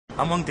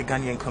Among the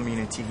Ghanaian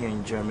community here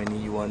in Germany,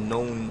 you are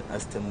known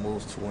as the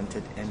most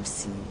wanted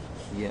MC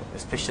here,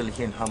 especially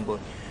here in Hamburg.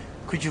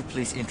 Could you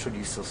please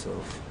introduce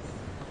yourself?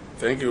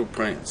 Thank you,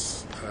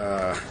 Prince.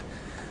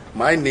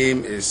 My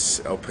name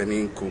is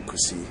Opanin Koo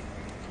Kisi.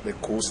 The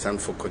Koo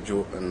stands for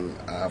Kojo, and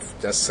I've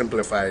just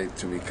simplified it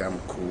to become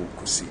Koo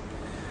Kisi.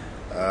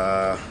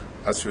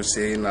 As you're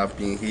saying, I've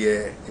been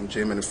here in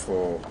Germany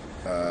for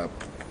a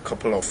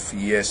couple of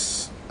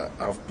years.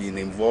 I've been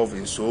involved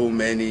in so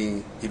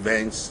many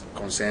events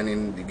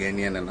concerning the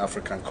Ghanaian and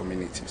African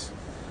communities.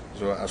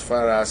 So as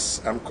far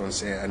as I'm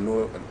concerned, I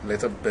know a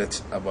little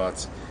bit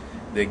about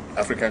the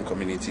African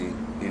community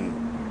in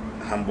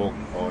Hamburg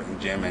or in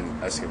Germany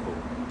as a whole.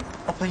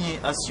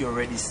 Opanin, as you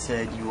already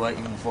said, you are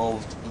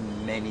involved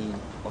in many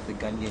of the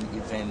Ghanaian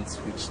events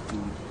which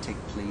do take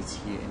place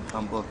here in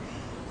Hamburg.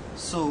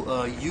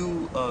 So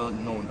you are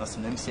known as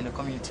an MC and a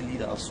community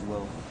leader as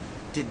well.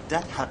 Did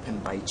that happen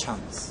by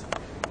chance?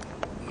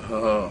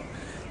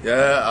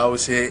 Yeah, I would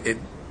say it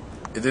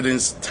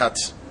didn't start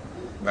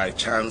by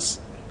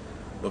chance,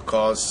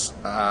 because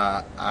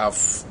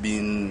I've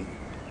been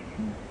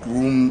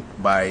groomed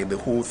by the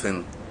whole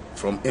thing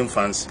from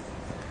infancy.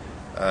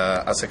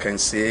 As I can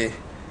say,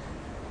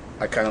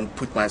 I can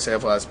put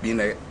myself as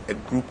being a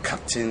group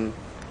captain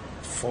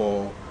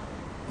for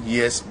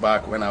years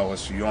back when I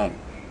was young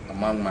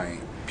among my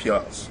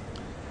peers.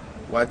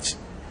 What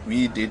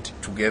we did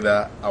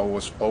together, I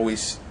was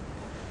always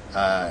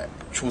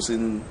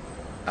chosen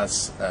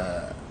as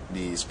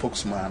the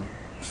spokesman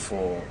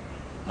for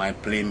my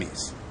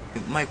playmates.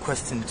 My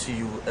question to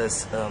you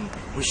is,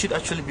 we should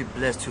actually be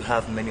blessed to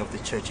have many of the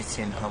churches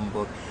here in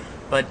Hamburg,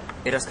 but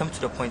it has come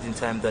to the point in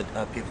time that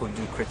people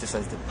do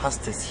criticize the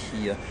pastors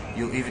here.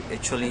 You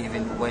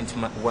even went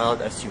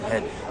wild as you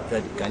heard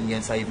that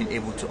Ghanaians are even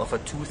able to offer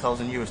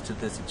 2,000 euros to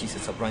this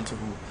Jesus Abrante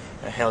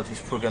who held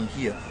his program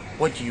here.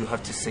 What do you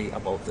have to say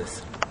about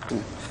this?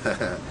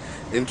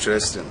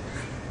 Interesting.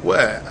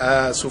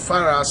 Well, so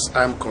far as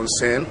I'm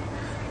concerned,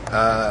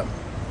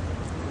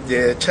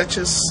 the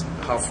churches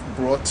have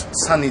brought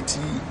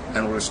sanity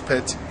and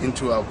respect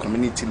into our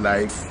community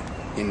life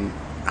in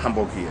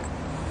Hamburg here.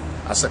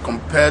 As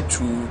compared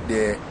to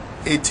the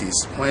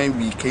 80s, when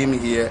we came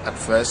here at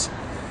first,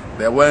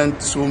 there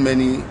weren't so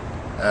many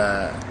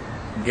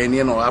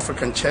Ghanaian or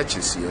African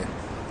churches here,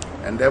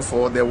 and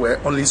therefore there were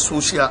only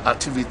social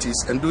activities,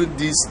 and during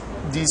these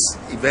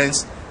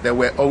events there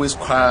were always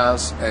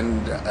choirs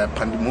and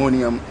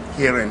pandemonium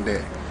here and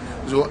there.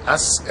 So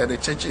as the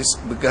churches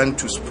began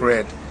to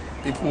spread,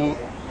 people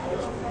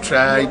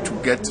tried to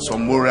get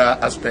some moral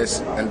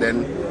aspects, and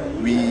then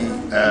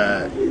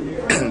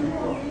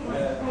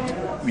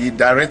we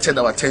directed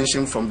our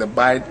attention from the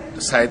bad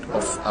side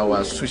of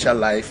our social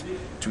life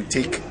to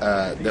take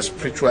the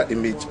spiritual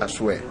image as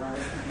well.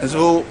 And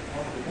so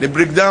the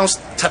breakdown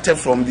started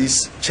from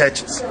these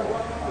churches.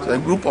 So a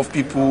group of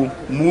people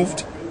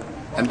moved,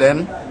 and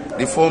then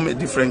they formed a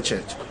different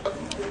church.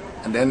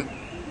 And then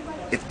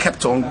it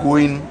kept on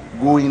going,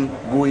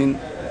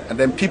 and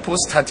then people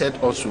started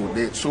also,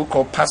 the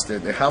so-called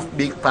pastors, the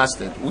half-baked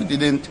pastors, who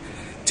didn't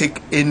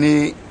take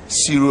any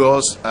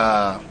serious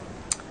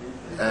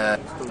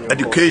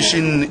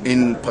education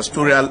in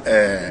pastoral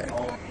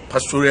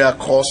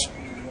course,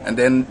 and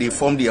then they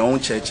formed their own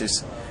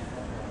churches.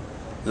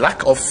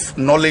 Lack of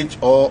knowledge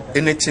or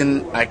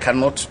anything, I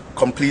cannot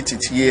complete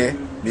it here.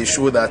 They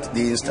show that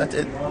they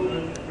started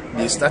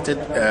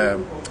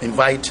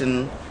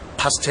inviting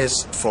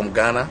pastors from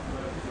Ghana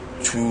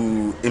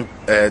to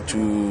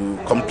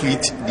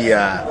complete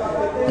their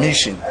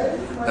mission.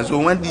 And so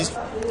when these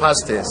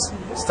pastors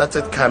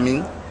started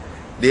coming,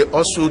 they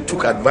also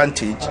took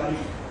advantage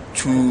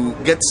to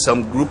get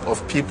some group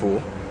of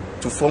people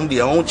to form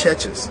their own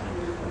churches.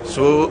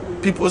 So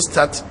people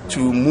started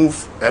to move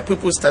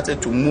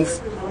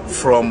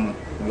from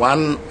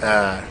one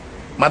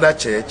mother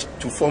church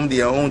to form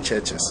their own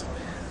churches,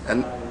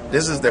 and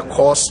this is the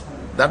cause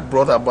that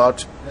brought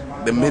about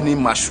the many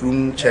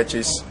mushroom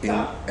churches in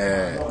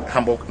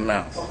Hamburg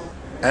now.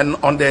 And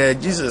on the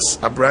Jesus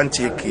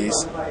Abrante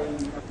case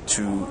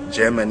to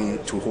Germany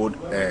to hold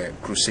a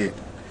crusade,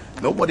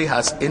 nobody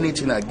has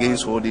anything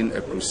against holding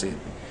a crusade.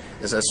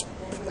 It's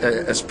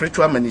a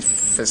spiritual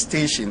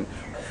manifestation,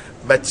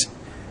 but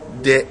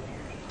the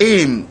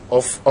aim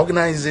of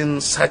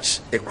organizing such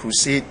a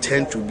crusade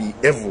tend to be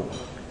evil,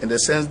 in the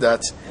sense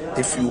that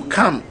if you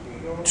come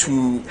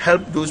to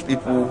help those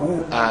people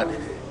who are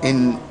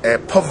in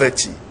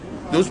poverty,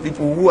 those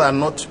people who are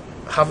not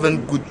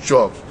having good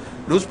jobs,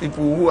 those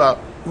people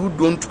who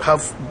don't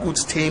have good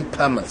staying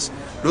permits,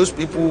 those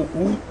people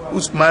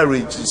whose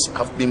marriages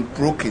have been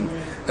broken,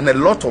 and a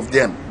lot of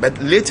them, but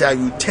later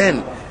you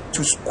tend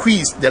to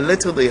squeeze the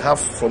little they have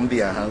from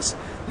their hands,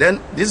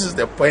 then this is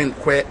the point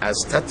where I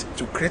start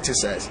to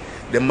criticize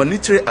the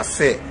monetary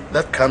affair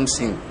that comes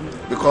in,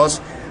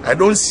 because I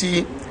don't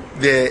see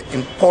the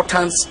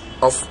importance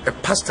of a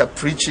pastor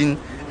preaching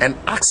and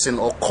asking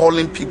or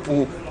calling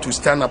people to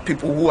stand up,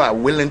 people who are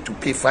willing to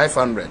pay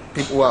 500,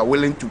 people who are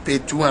willing to pay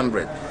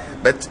 200.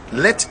 But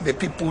let the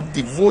people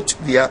devote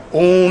their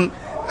own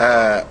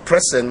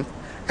presence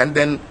and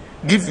then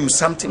give you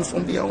something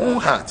from their own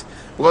heart.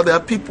 Because there are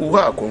people who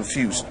are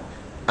confused.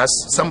 As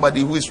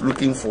somebody who is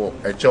looking for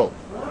a job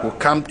will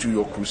come to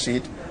your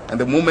crusade, and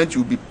the moment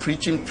you'll be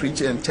preaching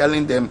and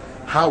telling them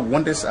how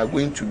wonders are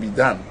going to be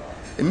done,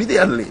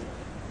 immediately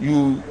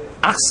you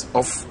ask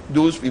of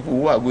those people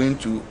who are going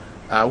to,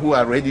 who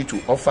are ready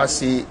to offer,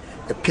 say,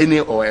 a penny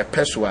or a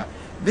peswa.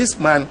 This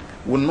man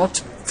will not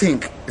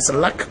think, it's a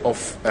lack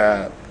of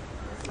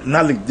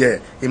knowledge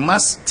there. He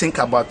must think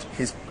about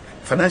his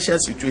financial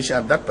situation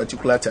at that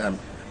particular time.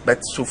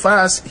 But so far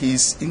as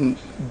he's in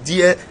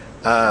dear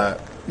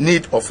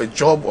need of a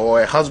job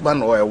or a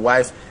husband or a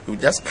wife, he will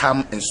just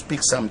come and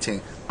speak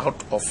something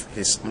out of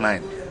his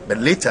mind. But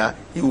later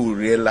he will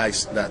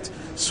realize that.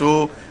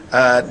 So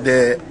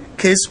the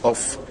case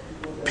of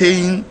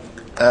paying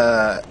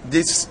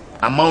this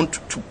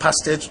amount to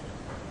pastors,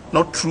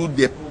 not through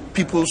the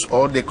people's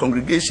or the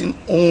congregation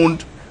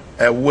owned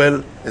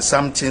well, is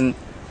something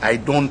I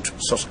don't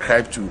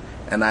subscribe to.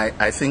 And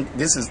I think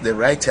this is the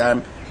right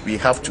time we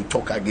have to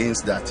talk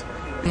against that.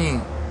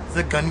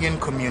 The Ghanaian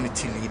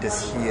community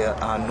leaders here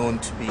are known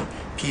to be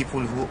people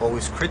who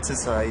always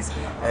criticize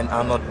and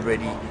are not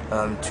ready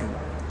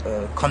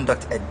to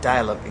conduct a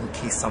dialogue in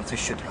case something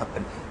should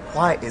happen.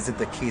 Why is it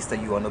the case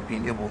that you are not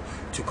being able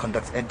to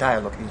conduct a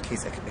dialogue in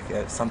case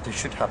something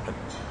should happen?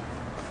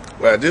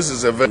 Well, this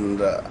is a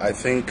very, I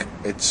think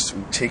it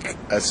will take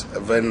us a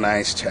very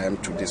nice time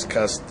to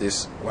discuss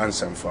this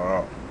once and for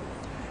all.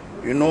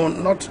 You know,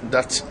 not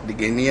that the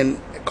Ghanaian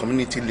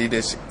community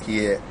leaders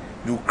here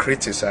do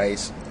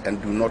criticize and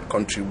do not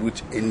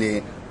contribute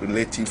any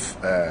relative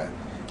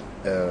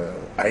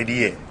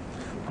idea.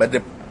 But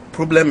the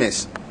problem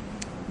is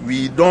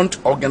we don't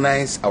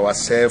organize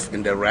ourselves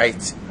in the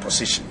right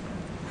position.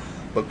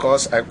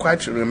 Because I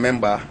quite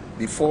remember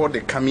before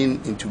the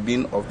coming into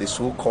being of the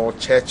so-called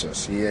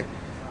churches here,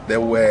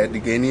 there were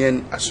the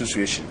Ghanaian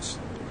associations.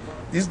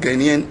 These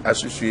Ghanaian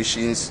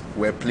associations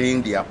were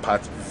playing their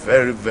part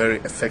very, very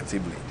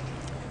effectively.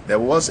 There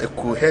was a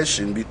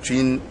cohesion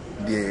between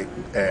the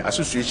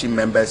association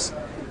members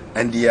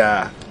and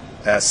their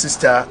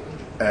sister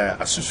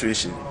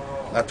association.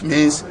 That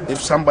means if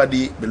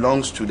somebody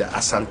belongs to the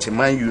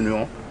Asanteman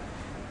Union,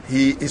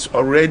 he is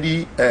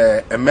already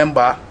a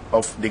member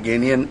of the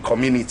Ghanaian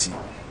community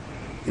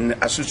in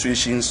the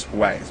associations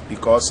wise,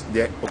 because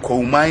the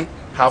Okoumai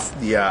have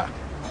their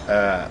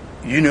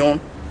union,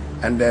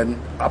 and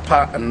then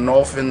Upper and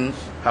Northern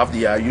have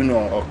their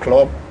union or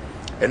club.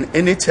 And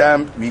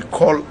anytime we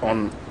call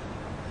on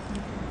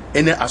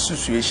any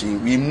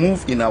association, we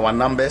move in our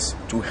numbers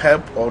to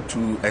help or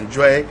to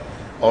enjoy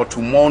or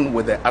to mourn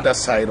with the other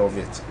side of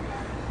it.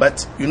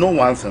 But you know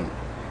one thing,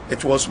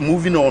 it was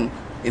moving on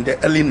in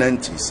the early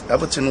 90s.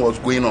 Everything was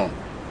going on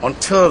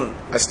until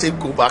I still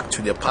go back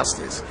to the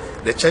pastors.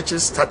 The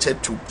churches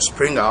started to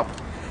spring up,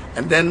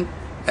 and then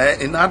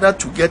in order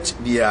to get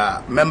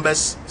their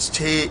members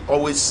stay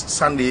always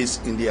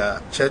Sundays in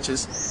their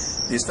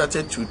churches, they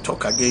started to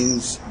talk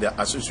against the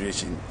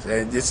association.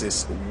 This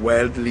is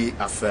worldly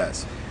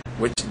affairs,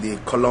 which they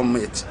column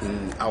it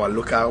in our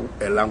local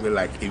language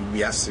like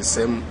a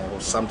system or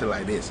something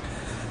like this.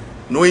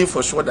 Knowing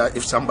for sure that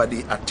if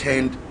somebody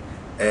attend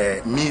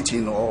a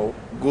meeting or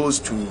goes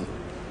to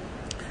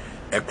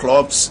a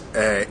club's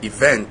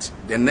event,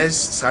 the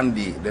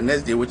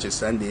next day, which is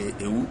Sunday,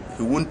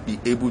 he won't be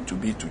able to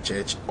be to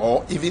church,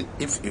 or even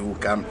if he will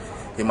come,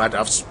 he might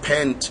have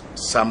spent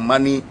some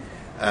money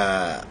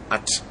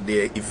at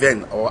the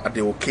event or at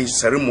the occasion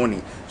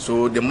ceremony.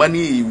 So the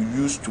money he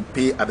used to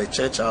pay at the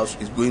church house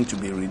is going to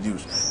be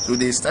reduced. So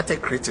they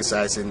started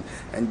criticizing,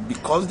 and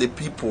because the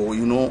people,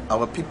 you know,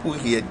 our people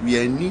here, we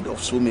are in need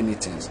of so many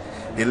things.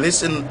 They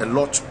listen a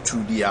lot to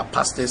their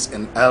pastors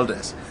and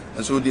elders,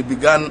 and so they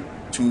began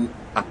to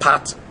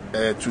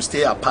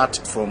stay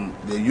apart from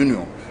the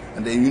union,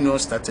 and the union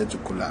started to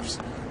collapse.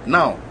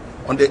 Now,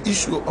 on the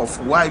issue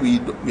of why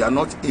we are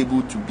not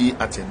able to be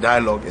at a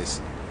dialogue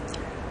is,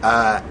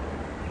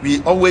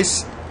 we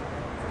always,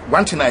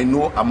 one thing I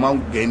know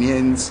among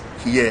Ghanaians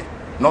here,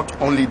 not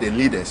only the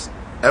leaders,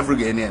 every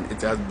Ghanaian,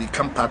 it has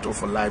become part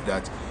of our life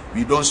that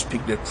we don't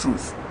speak the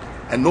truth,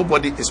 and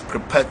nobody is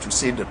prepared to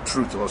say the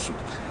truth also.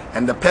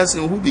 And the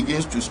person who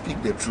begins to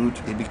speak the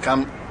truth, he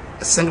becomes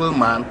a single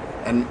man,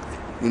 and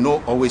you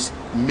know, always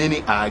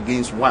many are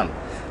against one,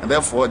 and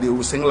therefore they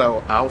will single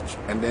out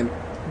and then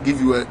give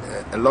you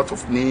a lot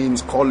of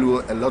names, call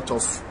you a lot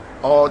of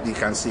all they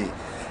can say.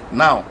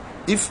 Now,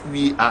 if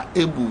we are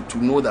able to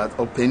know that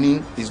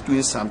Opanin is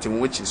doing something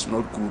which is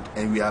not good,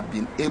 and we have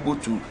been able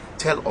to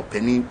tell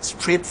Opanin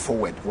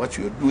straightforward what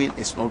you are doing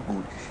is not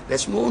good,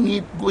 there's no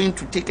need going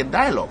to take a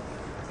dialogue.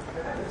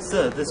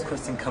 Sir, this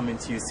question coming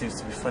to you seems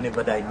to be funny,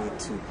 but I need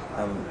to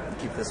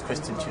give this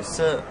question to you.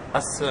 Sir,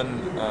 as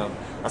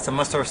a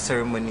master of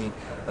ceremony,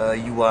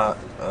 you are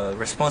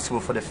responsible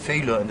for the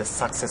failure and the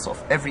success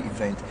of every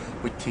event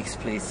which takes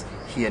place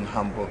here in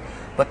Hamburg.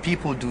 But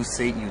people do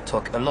say you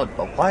talk a lot,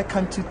 but why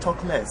can't you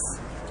talk less?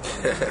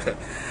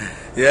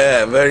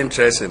 Yeah, very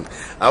interesting.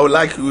 I would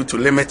like you to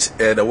limit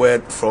the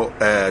word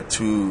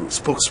to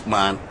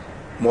spokesman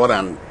more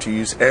than to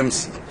use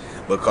MC.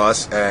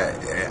 because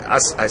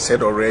as I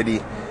said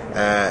already,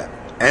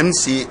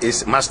 MC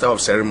is master of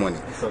ceremony,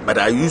 but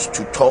I used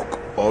to talk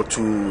or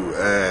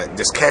to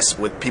discuss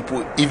with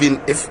people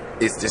even if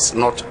it is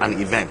not an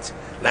event,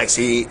 like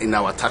say in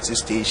our taxi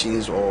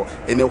stations or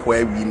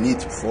anywhere we meet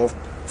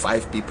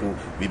 4-5 people,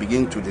 we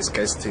begin to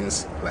discuss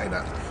things like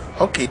that.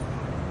 Okay,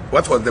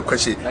 what was the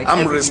question? Like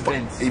I'm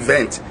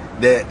event.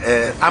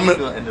 I'm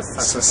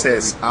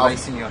success.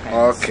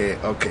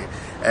 Okay.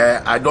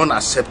 I don't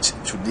accept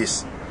to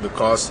this,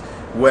 because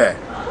when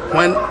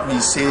we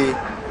say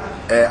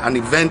an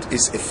event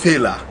is a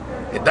failure,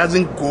 it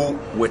doesn't go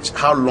with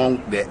how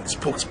long the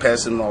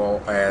spokesperson or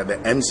the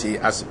MC,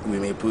 as we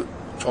may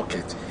talk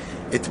it.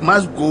 It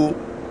must go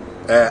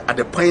at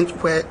the point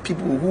where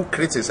people who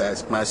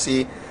criticize must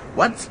say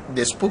what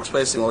the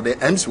spokesperson or the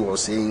MC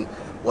was saying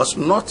was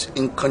not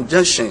in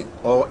conjunction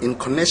or in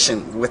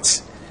connection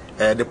with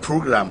the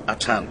program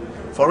at hand.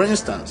 For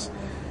instance,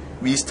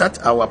 we start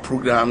our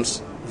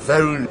programs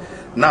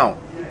now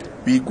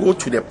we go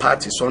to the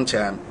party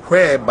sometime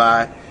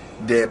whereby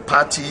the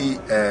party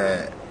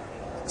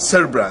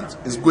celebrant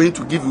is going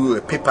to give you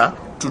a paper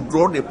to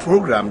draw the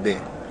program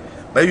there.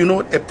 But you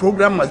know, a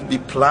program must be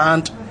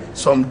planned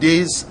some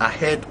days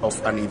ahead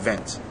of an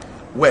event,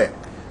 where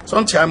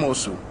sometime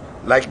also,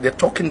 like the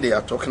talking they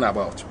are talking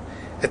about,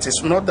 it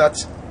is not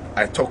that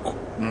I talk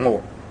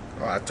more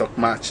or I talk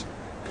much.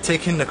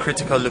 Taking a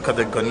critical look at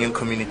the Ghanaian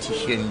community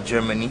here in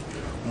Germany,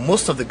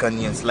 most of the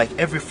Ghanaians, like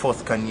every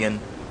fourth Ghanaian,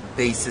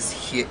 bases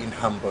here in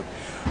Hamburg.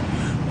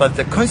 But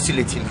the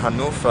consulate in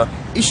Hanover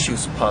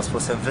issues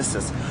passports and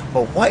visas.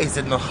 But why is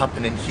it not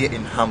happening here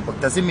in Hamburg?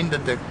 Does it mean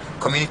that the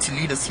community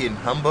leaders here in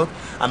Hamburg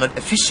are not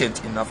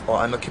efficient enough or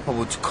are not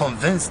capable to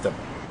convince them?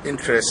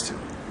 Interesting.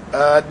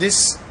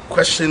 This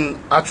question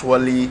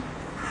actually,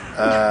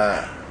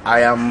 I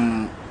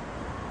am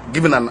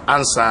giving an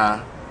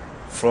answer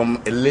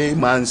from a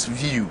layman's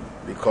view,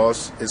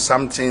 because it's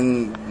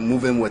something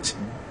moving with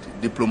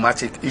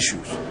diplomatic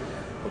issues,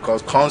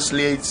 because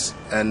consulates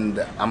and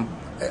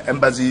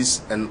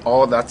embassies and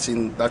all that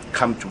thing that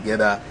come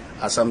together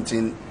are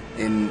something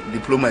in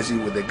diplomacy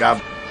with the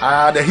government.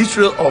 The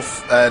history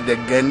of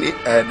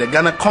the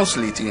Ghana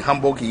consulate in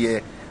Hamburg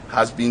here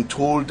has been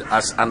told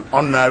as an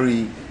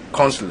honorary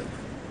consulate,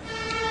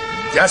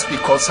 just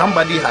because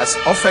somebody has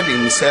offered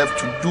himself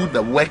to do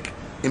the work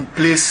in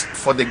place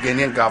for the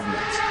Ghanaian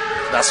government.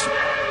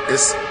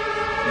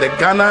 The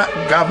Ghana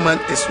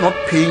government is not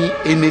paying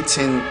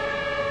anything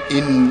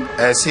in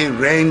say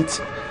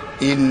rent,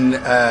 in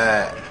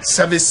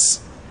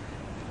service,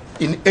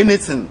 in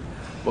anything,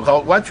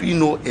 because what we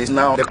know is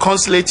now the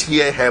consulate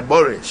here, Herr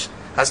Boris,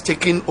 has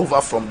taken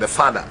over from the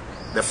father.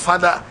 The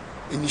father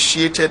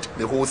initiated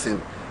the whole thing.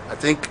 I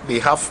think they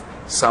have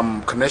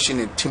some connection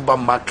in timber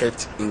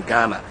market in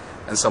Ghana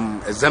and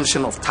some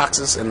exemption of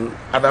taxes and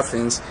other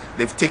things.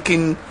 They've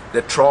taken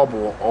the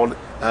trouble or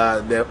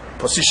the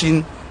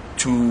position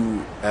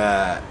to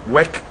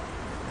work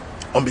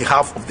on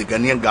behalf of the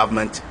Ghanaian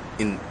government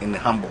in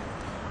Hamburg,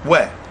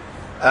 where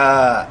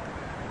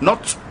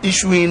not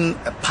issuing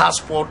a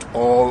passport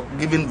or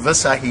giving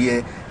visa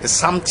here is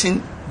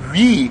something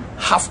we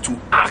have to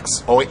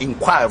ask or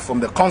inquire from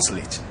the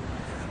consulate.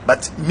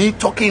 But me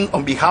talking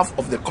on behalf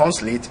of the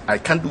consulate, I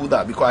can't do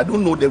that, because I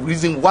don't know the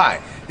reason why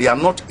they are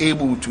not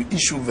able to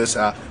issue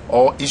visa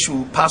or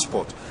issue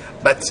passport.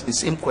 But the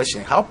same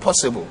question, how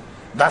possible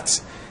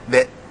that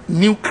the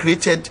new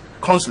created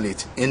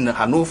consulate in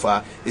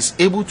Hanover is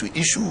able to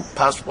issue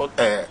passport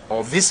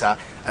or visa,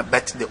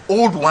 but the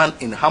old one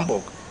in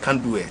Hamburg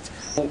can't do it?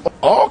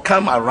 All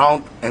come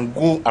around and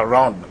go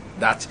around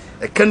that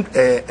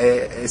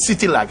a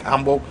city like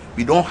Hamburg,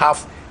 we don't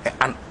have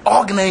an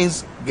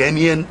organized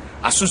Ghanaian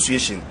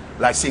association,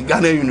 like say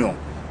Ghana Union.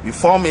 We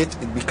form it,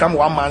 it become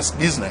one man's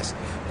business.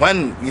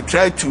 When we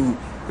try to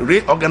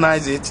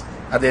reorganize it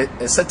at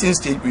a certain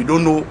stage, we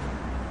don't know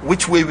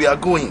which way we are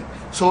going.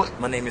 So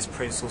my name is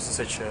Prince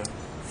Osiseche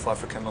for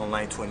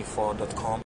AfricanOnline24.com.